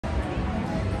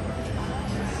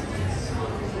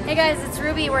Hey guys, it's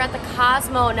Ruby. We're at the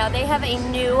Cosmo. Now they have a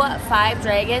new 5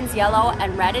 Dragons yellow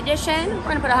and red edition.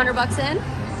 We're gonna put $100 in,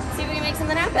 see if we can make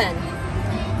something happen.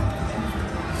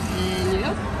 And you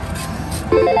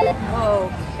go.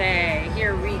 Okay,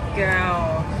 here we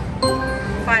go.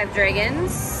 5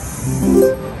 Dragons.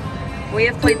 We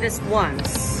have played this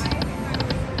once.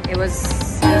 It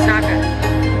was not good.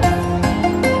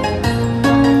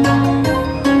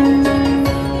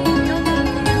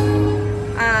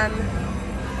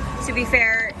 To be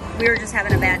fair, we were just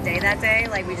having a bad day that day.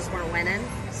 Like, we just weren't winning.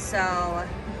 So,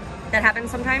 that happens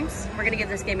sometimes. We're going to give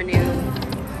this game a new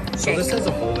shake. So this has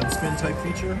a hold and spin type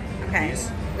feature. Okay.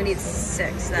 We need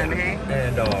 6 then, hey?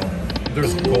 And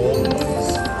there's gold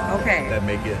ones. Okay. That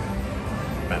make it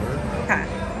better. Okay.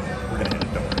 We're going to hit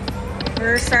 $1.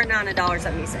 We're starting on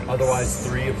 $1.76. Otherwise,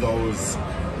 3 of those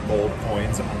gold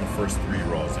coins on the first 3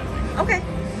 rows, I think. Okay.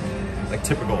 Like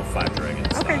typical 5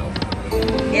 Dragons style.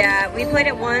 Yeah, we played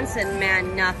it once and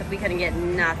man, we couldn't get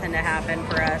nothing to happen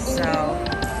for us, so.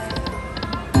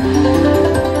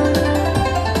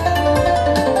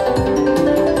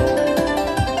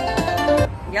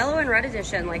 Yellow and red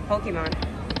edition, like Pokemon.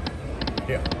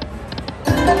 Yeah.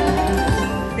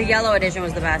 The yellow edition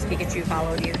was the best. Pikachu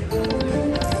followed you.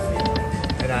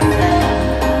 And I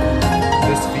think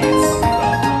this feeds,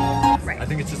 right. I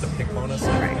think it's just a pick bonus.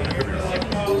 Right. I could be wrong.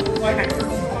 Okay.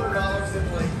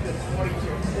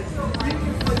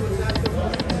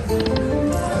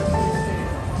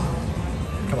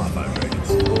 Come on, 5 Dragons.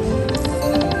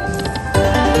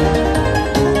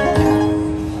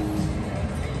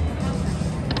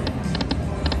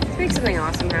 Let's make something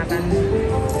awesome happen.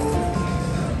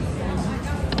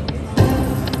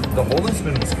 The hold and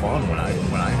spin was fun when I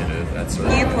hit it at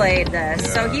Circa. You played this.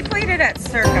 Yeah. So he played it at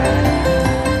Circa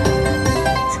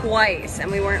twice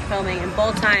and we weren't filming, and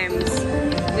both times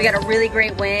we got a really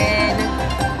great win. Yeah.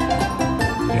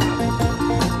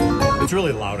 It's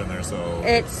really loud in there, so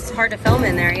it's hard to film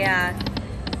in there, yeah.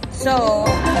 So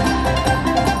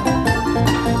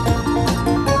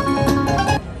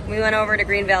we went over to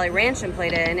Green Valley Ranch and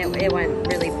played it, and it went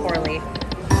really poorly.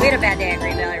 We had a bad day at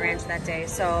Green Valley Ranch that day,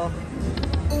 so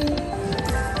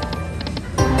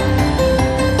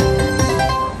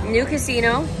new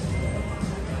casino.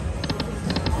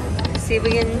 See if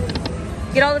we can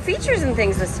get all the features and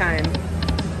things this time.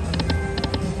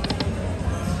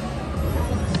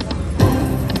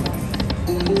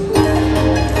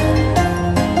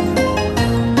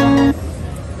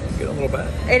 get a little bit.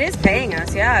 It is paying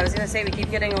us, yeah. I was gonna say we keep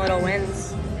getting little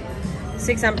wins.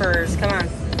 6 Emperors, come on.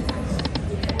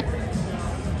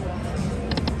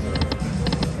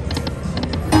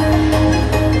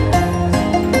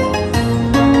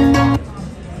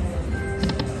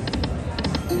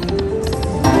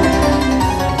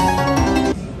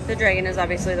 The dragon is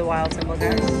obviously the wild symbol,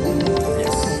 guys.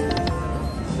 Yes.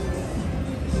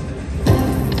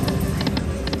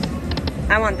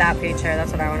 I want that feature.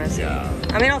 That's what I want to see. Yeah.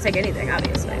 I mean, I'll take anything,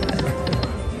 obviously. But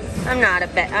I'm not a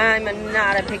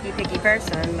picky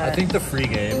person. But I think the free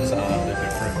games, the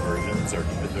different versions are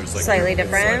there's like slightly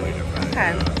different. Okay.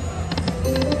 Yeah.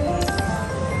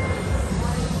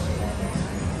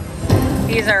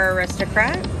 These are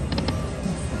Aristocrat.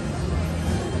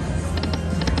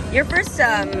 Your first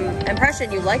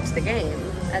impression, you liked the game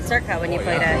at Circa when you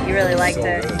played it. You really liked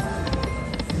it. Good.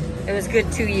 It was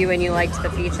good to you and you liked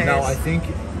the features. Now, I think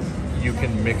you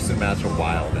can mix and match a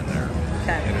wild in there.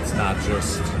 Okay. And it's not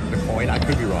just the coin. I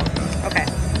could be wrong, though. Okay.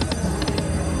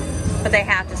 But they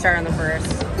have to start on the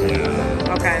first.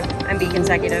 Yeah. Okay. And be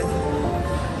consecutive.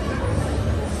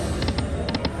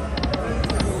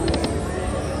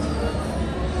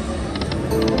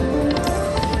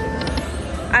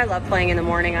 I love playing in the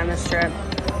morning on this trip.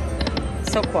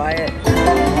 It's so quiet.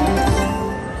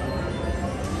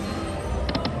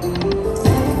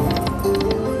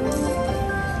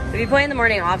 If you play in the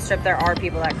morning off strip, there are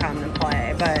people that come and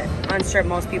play, but on strip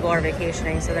most people are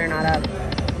vacationing, so they're not up.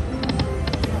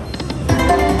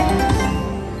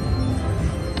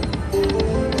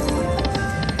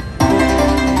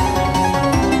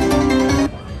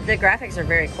 The graphics are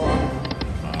very cool.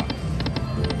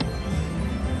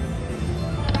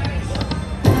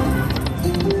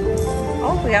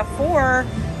 Oh, we got 4.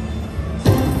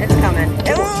 It's coming.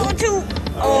 Oh, 2.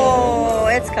 Oh,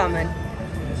 it's coming.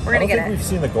 We're gonna get it. I don't think we've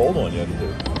seen the gold one yet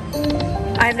either.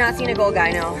 I have not seen a gold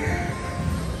guy, no.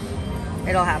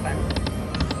 It'll happen.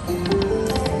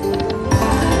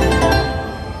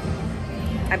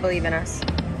 I believe in us.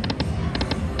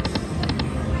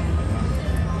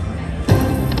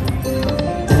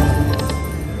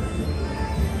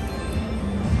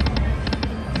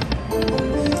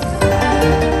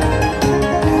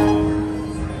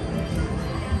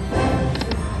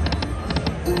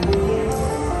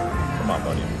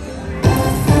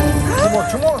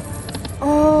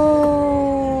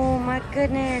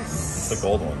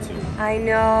 I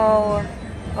know.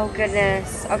 Oh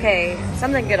goodness. Okay,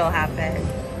 something good will happen.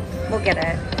 We'll get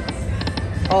it.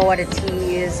 Oh, what a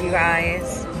tease, you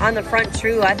guys. On the front,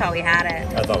 true. I thought we had it.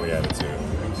 I thought we had it too.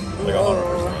 Like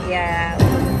Whoa, 100%. yeah.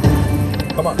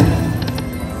 Come on.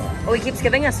 Oh, he keeps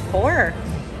giving us 4.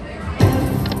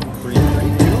 3, 2.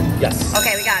 Yes.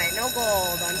 Okay, we got it. No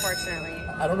gold, unfortunately.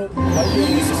 I don't know. Might be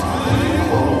this is-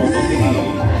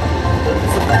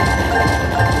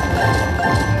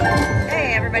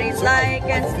 Hey, everybody's So like I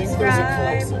and think there's a subscribe.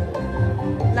 collection.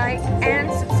 Like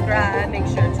and subscribe. Make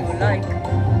sure to like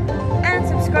and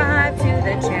subscribe to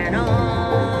the channel.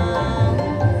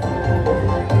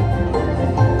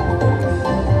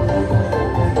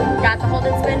 Got the hold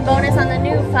and spin bonus on the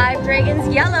new 5 Dragons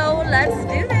Yellow. Let's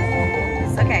do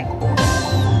this. Okay.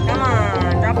 Come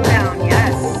on. Drop them down.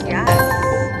 Yes. Yes.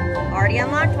 Already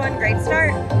unlocked one. Great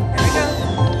start. There we go.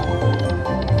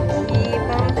 Keep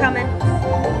them coming.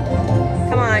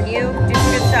 Come on, you. Do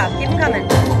some good stuff. Keep them coming.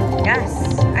 Yes.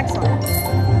 Excellent.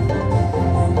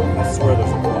 I swear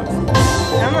there's a collection.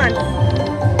 Come on.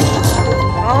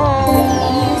 Oh.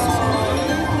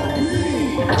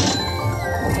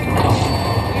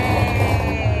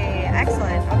 Yay.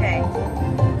 Excellent. Okay.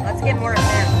 Let's get more of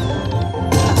him.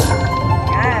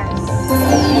 Yes.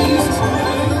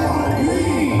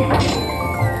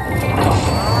 Oh.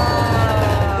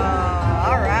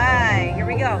 All right. Here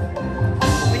we go.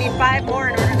 We need 5 more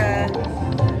in order to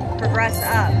progress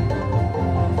up.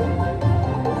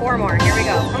 4 more. Here we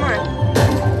go. Come on.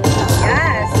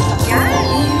 Yes.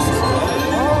 Yes.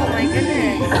 Oh my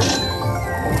goodness.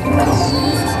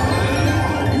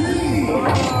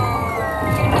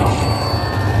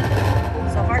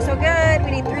 So far so good.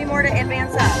 We need 3 more to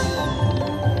advance up.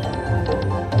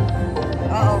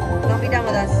 Uh-oh. Don't be done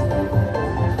with us.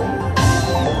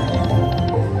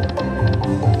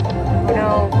 Oh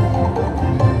no.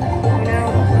 Oh no.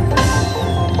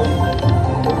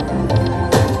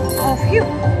 Oh phew.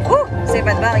 Woo! Saved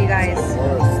by the bell, you guys.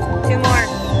 2 more.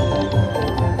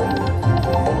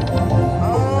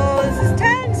 Oh, this is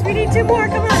tense. We need 2 more.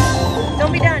 Come on.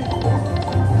 Don't be done.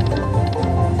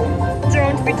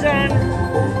 Don't be done.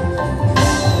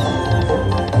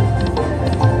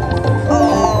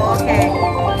 Oh, okay.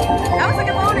 That was like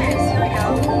a bonus. Here we go.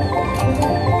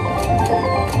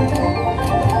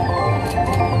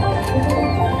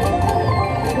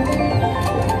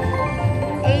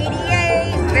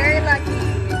 Very lucky.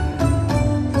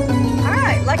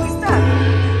 Alright, lucky stuff.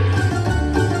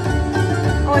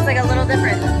 Oh, it's like a little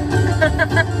different.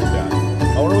 Yeah.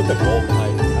 I wonder what the gold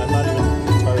height. I'm not even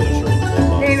entirely sure what the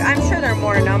gold height. I'm sure they're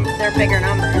they're bigger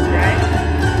numbers, right?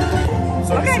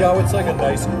 So Okay. you see how it's like a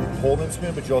nice hold and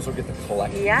spin, but you also get the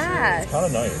collection. Yes. It's kind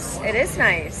of nice. It is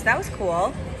nice. That was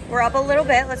cool. We're up a little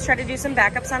bit. Let's try to do some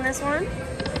backups on this one.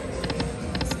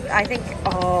 I think,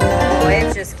 oh,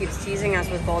 it just keeps teasing us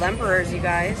with gold emperors, you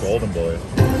guys. Golden boy.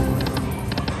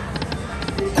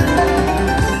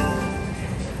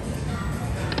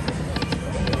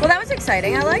 Well, that was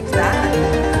exciting. I liked that.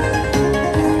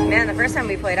 Man, the first time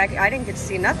we played, I didn't get to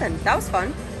see nothing. That was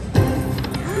fun.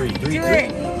 3, 3, Do 3.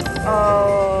 it.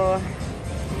 Oh.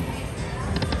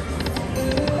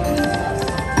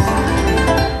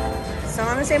 Still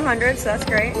on the same 100, so that's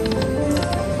great. Fish.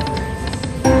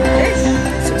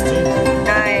 16.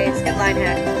 Nice. Good line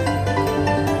hit.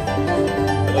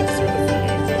 I'd like to see what the free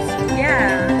games is.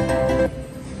 Yeah.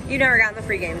 You never gotten the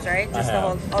free games, right? I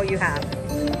have. Oh, you have.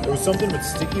 It was something with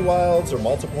sticky wilds or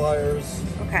multipliers.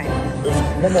 Okay. There's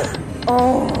one more.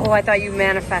 Oh, I thought you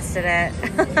manifested it.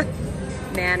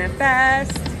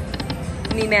 Manifest.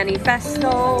 Me manifesto.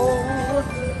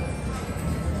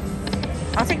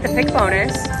 I'll take the pick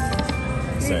bonus.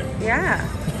 Same. Yeah.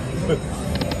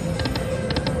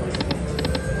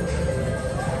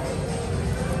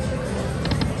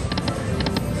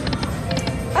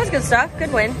 That was good stuff.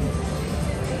 Good win.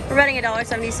 We're betting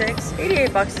 $1.76.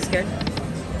 88 bucks is good.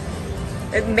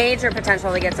 Major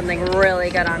potential to get something really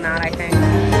good on that, I think.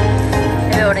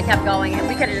 If it would have kept going, and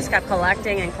we could have just kept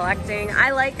collecting and collecting.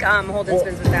 I like holding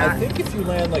spins with that. I think if you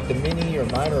land like the mini or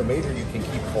minor or major, you can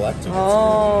keep collecting.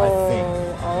 Oh, I think.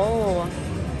 oh.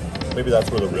 Maybe that's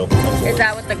where the real potential is. Is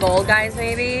that with the gold guys,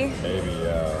 maybe? Maybe,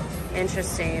 yeah.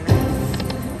 Interesting.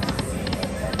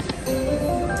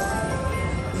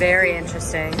 Very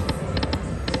interesting.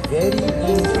 Very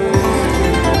interesting.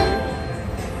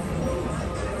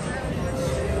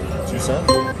 2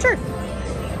 cents? Sure.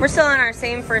 We're still on our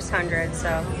same first 100,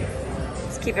 so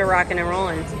let's keep it rocking and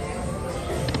rolling.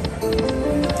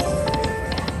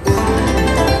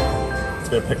 It's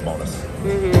gonna pick bonus.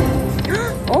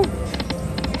 Mm-hmm. Oh.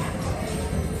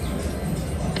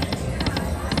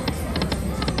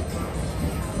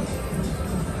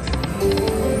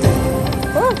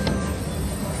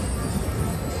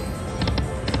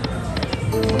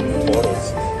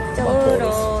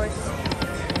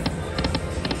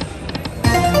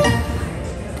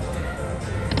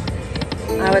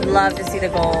 love to see the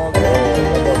gold.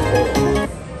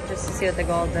 Just to see what the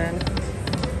gold did.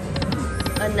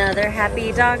 Another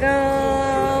happy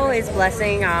doggo is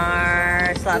blessing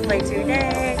our slot play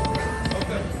today.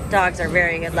 Dogs are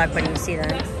very good luck when you see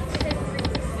them.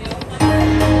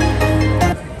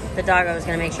 The doggo is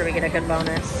going to make sure we get a good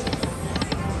bonus.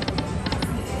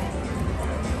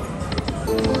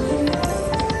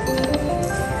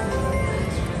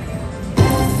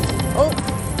 Oh!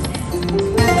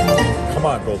 Come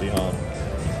on, Goldie Hawn.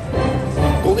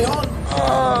 Goldie Hawn!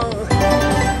 Oh!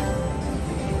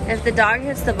 If the dog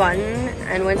hits the button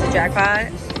and wins a jackpot,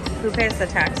 who pays the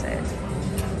taxes?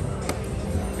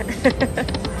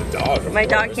 The dog. My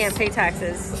dog can't pay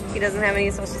taxes. He doesn't have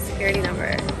any social security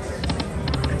number.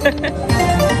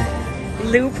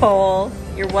 Loophole.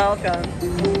 You're welcome.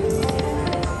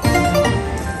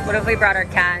 What if we brought our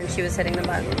cat and she was hitting the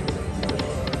button?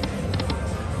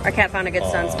 Our cat found a good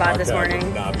sunspot this morning.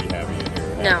 Would not be happy in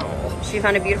here. No. She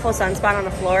found a beautiful sunspot on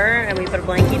the floor and we put a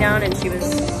blankie down and she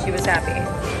was happy.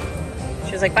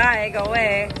 She was like, bye, go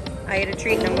away. I ate a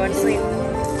treat and I'm going to sleep.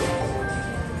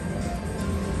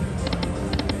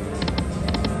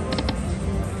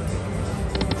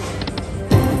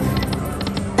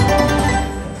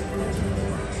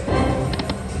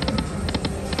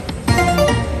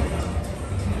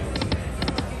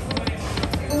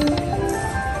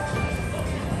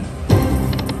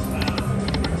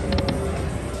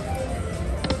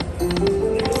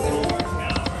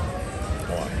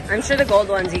 I'm sure the gold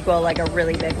ones equal like a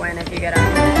really big win if you get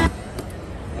them.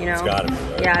 You know? It's gotta be,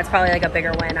 right? Yeah, it's probably like a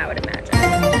bigger win, I would imagine.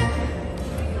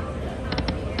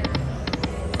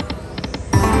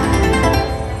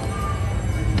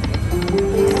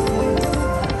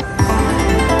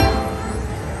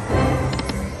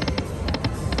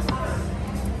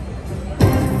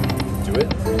 Do it.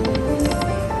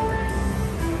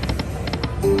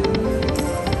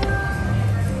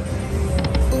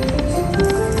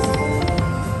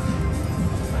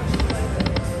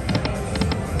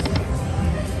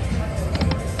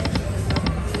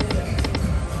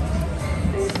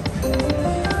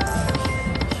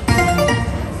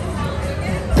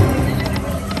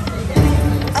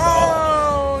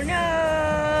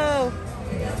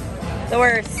 The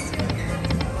worst.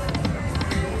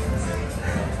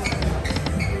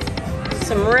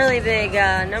 Some really big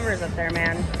numbers up there,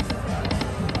 man.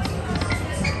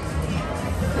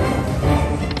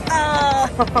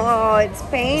 Oh, it's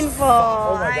painful.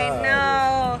 Oh my God. I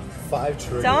know. 5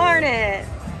 trillion. Darn it.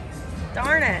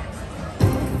 Darn it.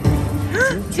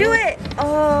 Do it.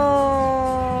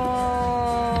 Oh.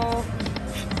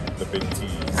 The big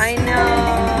tease. I know.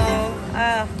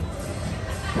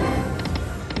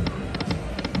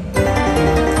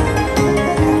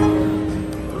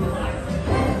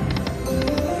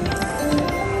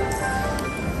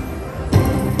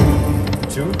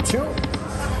 Two.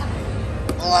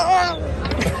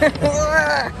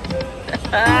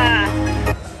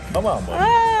 Come on, buddy.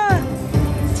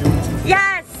 Two.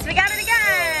 Yes, we got it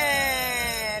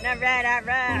again. All right, all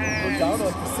right. We're down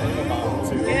like the same amount,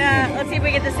 too. Yeah, let's see if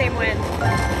we get the same win.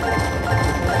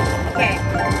 Okay.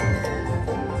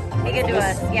 Be good to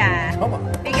us. Yeah. Come on.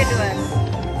 Be good to us.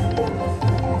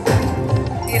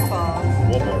 Beautiful.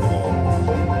 One more.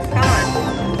 Come on.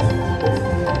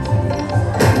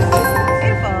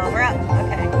 Beautiful. We're up.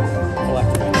 Okay.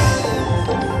 Collect.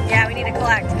 Yeah, we need to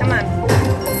collect. Come on.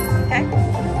 Okay.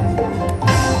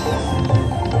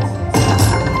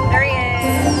 There he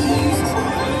is.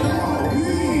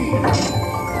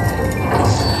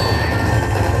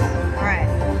 All right.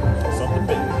 Something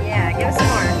big. Yeah, give us some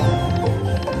more.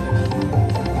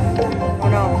 Oh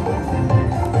no.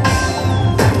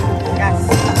 Yes.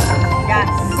 Yes.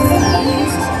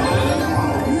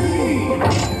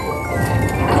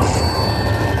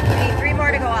 We need 3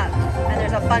 more to go up. And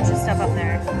there's a bunch of stuff up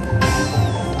there.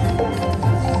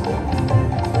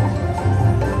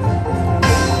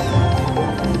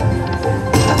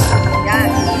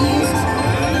 Yes.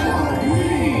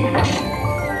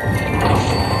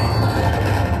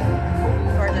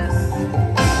 Gorgeous.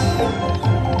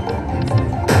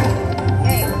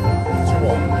 Okay. 2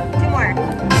 more. 2 more.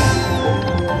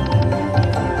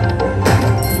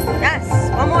 Yes,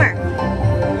 1 more.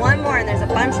 1 more, and there's a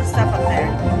bunch of stuff up there.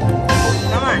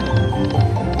 Come on.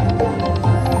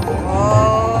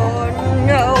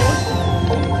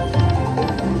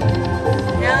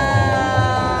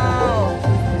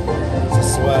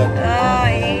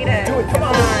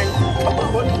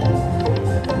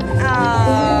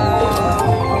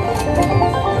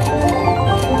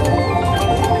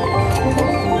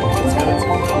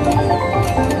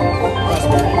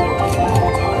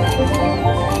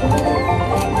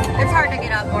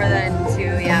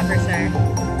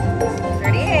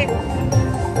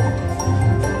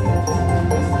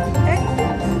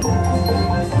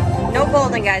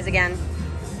 Golden guys again.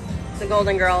 The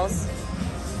Golden Girls.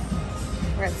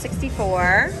 We're at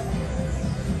 64.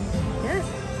 Yeah.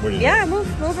 Yeah,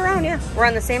 move around, yeah. We're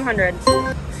on the same 100.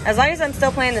 As long as I'm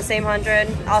still playing the same 100,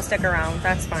 I'll stick around.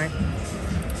 That's fine.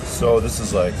 So this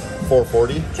is like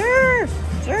 440? Sure.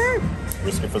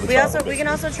 Risk it for the We can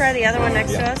also try the other one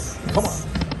next to us. Come on.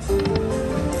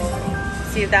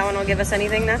 See if that one will give us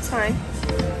anything. That's fine.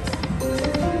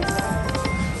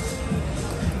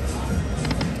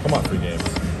 Come on, free games.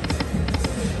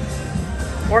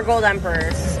 Or Gold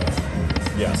Emperors.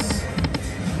 Yes.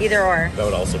 Either or. That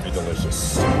would also be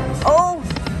delicious. Oh!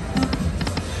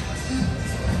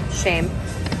 Shame.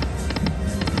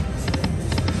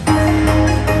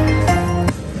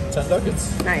 10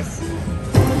 ducats. Nice.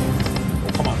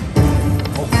 Oh, come on.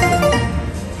 Oh.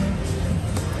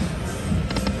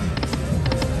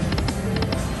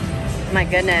 My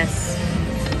goodness.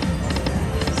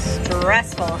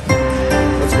 Stressful.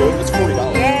 Let's go. It's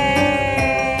 $40.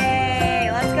 Yay!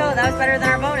 Let's go. That was better than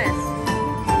our bonus.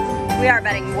 We are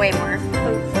betting way more.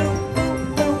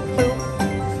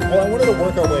 Well, I wanted to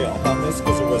work our way up on this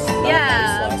because it was not nice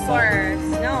last of time.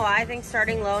 course. No, I think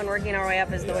starting low and working our way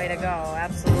up is the way to go.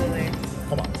 Absolutely.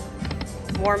 Come on.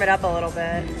 Warm it up a little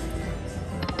bit.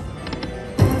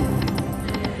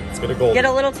 Let's get a gold. Get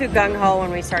a little too gung-ho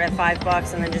when we start at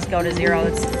 $5 and then just go to 0.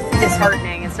 It's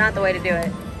disheartening. It's not the way to do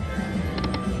it.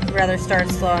 I'd rather start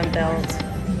slow and build.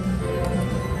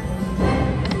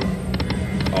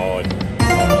 Oh,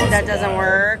 that doesn't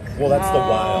work. Well, that's the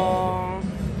wild.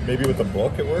 Maybe with the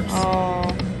book it works?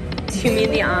 Oh. Do you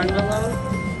mean the envelope?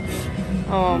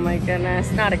 Oh my goodness.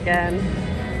 Not again.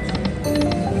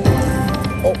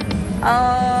 Oh.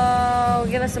 Oh,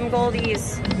 give us some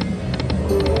goldies.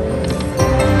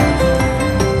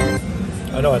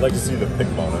 I know, I'd like to see the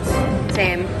pick bonus.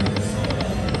 Same.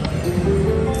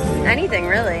 Anything,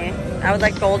 really. I would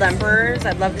like Gold Emperors.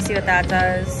 I'd love to see what that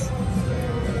does.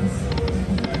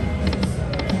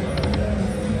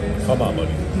 Come on,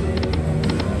 buddy.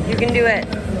 You can do it.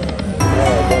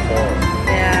 Oh, one more.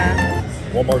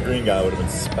 Yeah. One more green guy would have been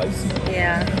spicy.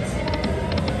 Yeah.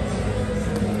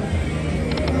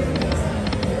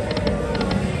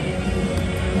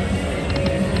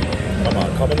 Come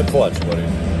on, come in the clutch, buddy.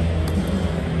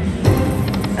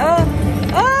 Oh!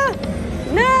 Oh!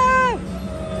 No!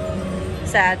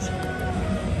 Sag.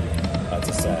 That's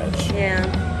a sag. Yeah.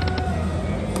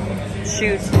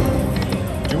 Shoot.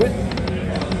 Do it.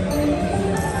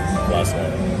 Last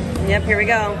one. Yep, here we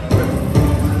go.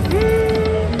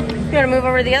 You want to move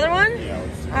over to the other one? Yeah.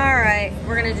 All right,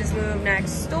 we're gonna just move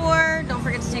next door. Don't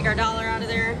forget to take our dollar out of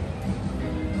there.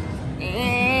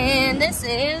 And this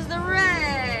is the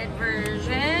red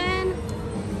version.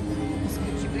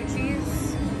 Scoochie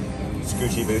boochies.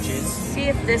 Scoochie boochies. See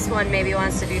if this one maybe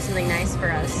wants to do something nice for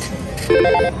us.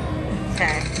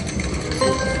 Okay.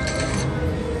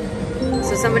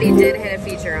 So somebody did hit a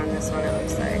feature on this one, it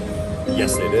looks like.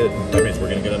 Yes, they did. That means we're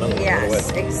gonna get another one. Yes,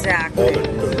 right away. exactly. Oh,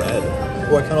 the red.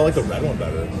 Oh, I kind of like the red one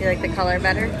better. You like the color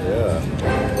better? Yeah.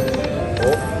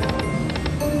 Oh.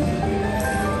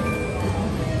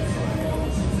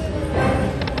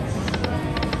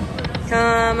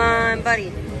 Come on,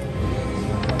 buddy.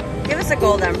 Give us a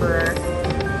Gold Emperor.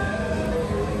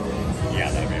 Yeah,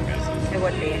 that'd be amazing. It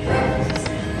would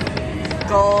be.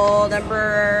 Gold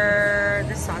Emperor.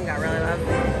 This song got really loud.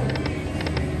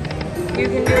 You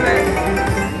can do it.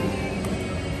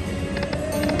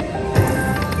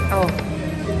 Oh.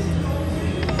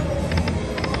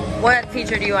 What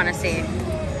feature do you want to see?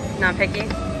 Not picky?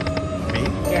 Me?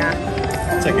 Yeah.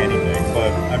 I'll take anything,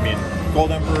 but I mean,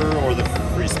 Gold Emperor or the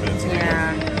free spins.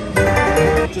 Yeah.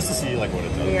 Just to see like what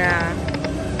it does. Yeah.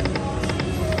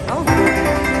 Oh.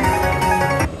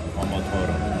 One month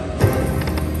photo.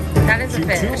 That is a Two.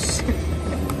 fish.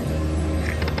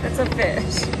 That's a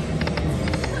fish.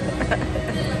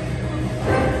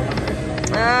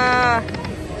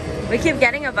 We keep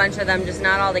getting a bunch of them, just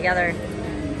not all together.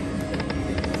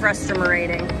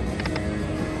 Frustrating.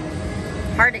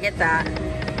 Hard to get that.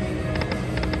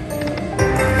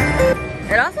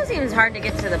 It also seems hard to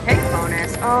get to the pick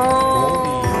bonus.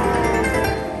 Oh.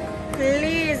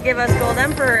 Please give us Gold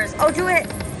Emperors. Oh, do it.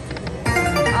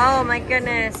 Oh my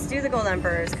goodness. Do the Gold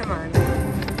Emperors. Come on.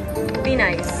 Be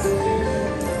nice.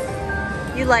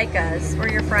 You like us. We're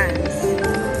your friends.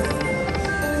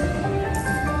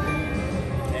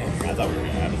 Dang, I thought we were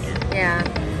gonna have it there. Yeah.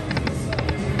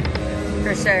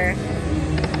 For sure.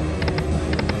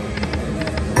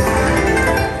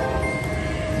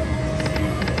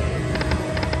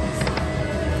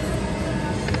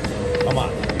 Come on.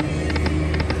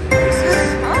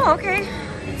 Oh, okay.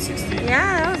 16.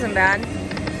 Yeah, that wasn't bad.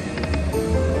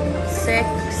 6.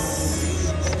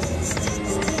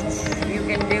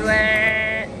 can do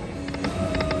it.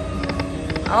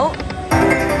 Oh.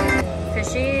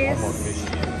 Fishies. One more fishy.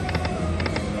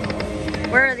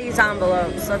 Where are these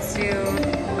envelopes? Let's do...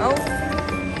 Oh.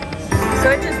 So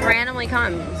it just randomly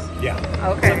comes? Yeah.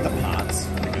 Okay. It's like the pots.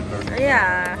 The good version.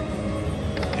 Yeah.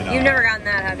 You've never gotten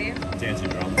that, have you? Dancing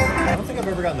drum. I don't think I've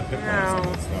ever gotten the pip No.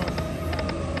 ones. So.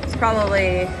 It's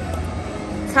probably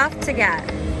tough to get.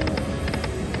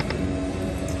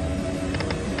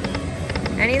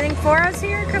 Anything for us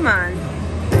here? Come on.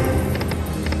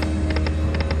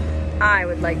 I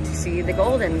would like to see the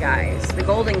golden guys. The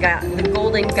golden guys. The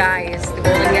golden guys. The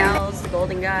golden gals. The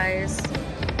golden guys.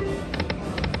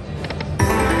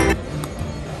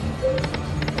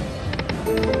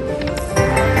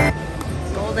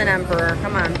 Golden Emperor.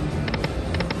 Come on.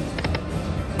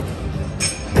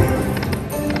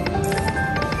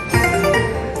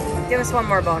 Give us one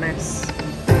more bonus.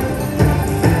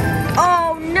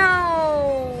 Oh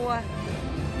no!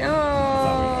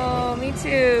 No, me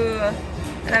too.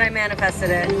 And then I manifested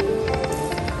it.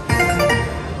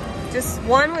 Just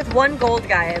one with one gold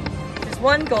guy. Just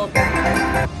one gold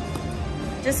guy.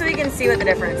 Just so we can see what the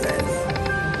difference is.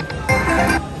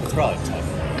 It's probably tough.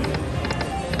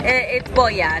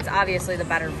 Well, yeah, it's obviously the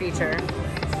better feature.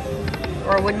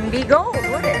 Or it wouldn't be gold,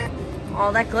 would it?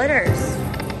 All that glitters.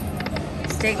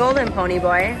 Stay golden, pony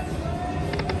boy.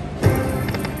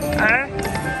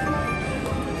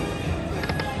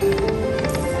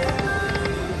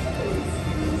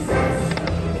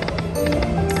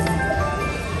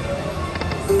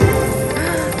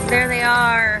 There they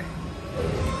are.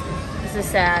 This is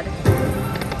sad.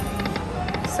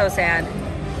 So sad.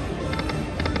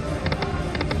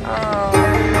 Oh,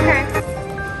 okay.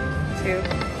 2.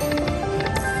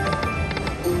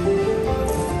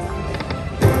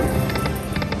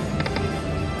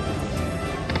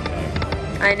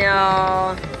 I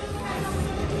know.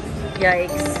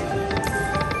 Yikes.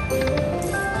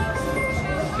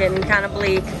 Getting kind of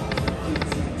bleak.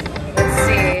 Let's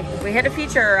see. We hit a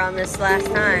feature on this last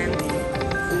time.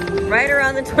 Right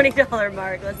around the $20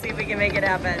 mark. Let's see if we can make it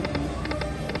happen.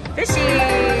 Fishy!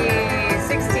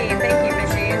 16. Thank you,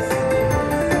 fishies.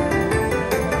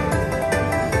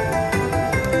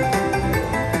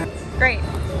 Great.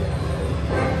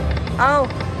 Oh.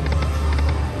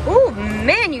 Ooh,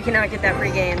 man, you cannot get that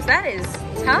free games. That is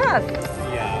tough.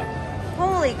 Yeah.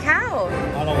 Holy cow.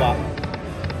 On a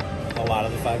lot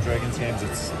of the Five Dragons games,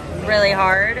 it's really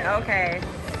hard? Okay.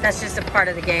 That's just a part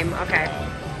of the game. Okay.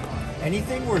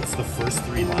 Anything where it's the first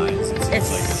 3 lines, It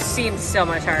seems so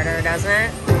much harder, doesn't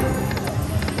it?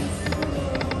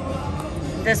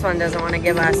 This one doesn't want to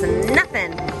give us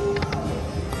nothing.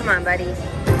 Come on, buddy.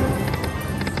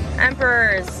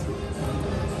 Emperors.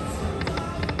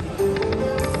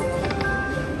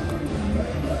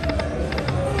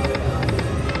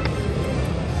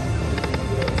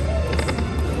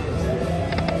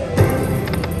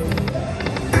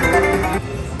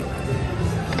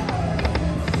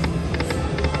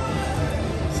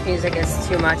 Music is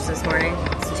too much this morning.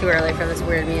 It's too early for this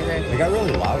weird music. It got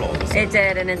really loud all of a sudden. It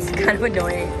did, and it's kind of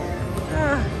annoying.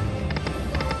 Ugh.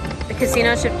 The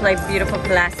casino should play beautiful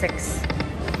classics.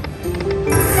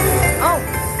 Oh!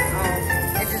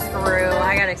 Oh, it just grew.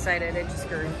 I got excited. It just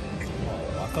grew.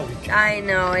 I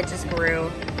know, it just grew.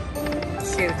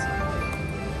 Shoot.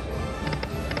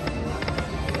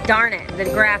 Darn it, the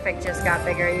graphic just got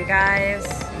bigger, you guys.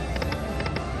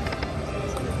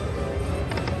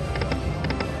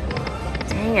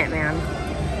 Dang it, man.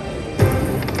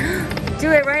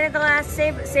 Do it right at the last.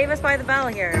 Save us by the bell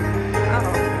here.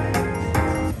 Uh-oh.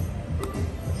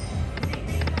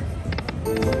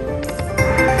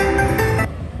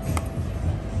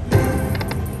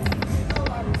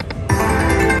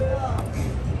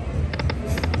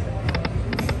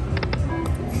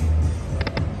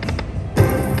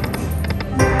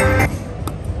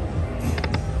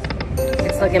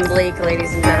 It's looking bleak,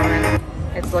 ladies and gentlemen.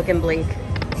 It's looking bleak.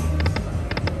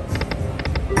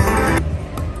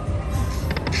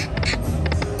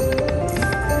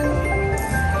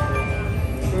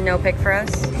 No pick for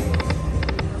us.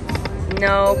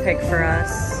 No pick for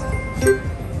us.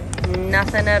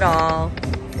 Nothing at all.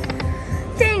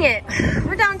 Dang it.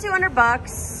 We're down 200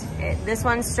 bucks. This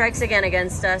one strikes again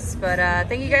against us. But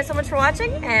thank you guys so much for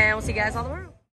watching, and we'll see you guys all tomorrow.